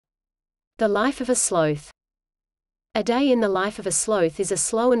The life of a sloth. A day in the life of a sloth is a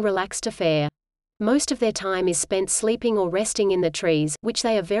slow and relaxed affair. Most of their time is spent sleeping or resting in the trees, which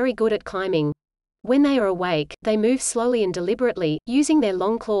they are very good at climbing. When they are awake, they move slowly and deliberately, using their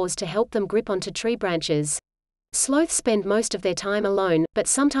long claws to help them grip onto tree branches. Sloths spend most of their time alone, but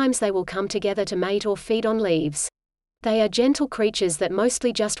sometimes they will come together to mate or feed on leaves. They are gentle creatures that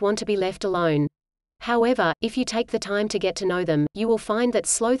mostly just want to be left alone. However, if you take the time to get to know them, you will find that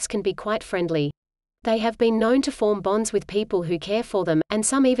sloths can be quite friendly. They have been known to form bonds with people who care for them, and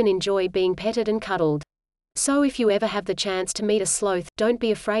some even enjoy being petted and cuddled. So if you ever have the chance to meet a sloth, don't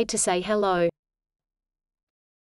be afraid to say hello.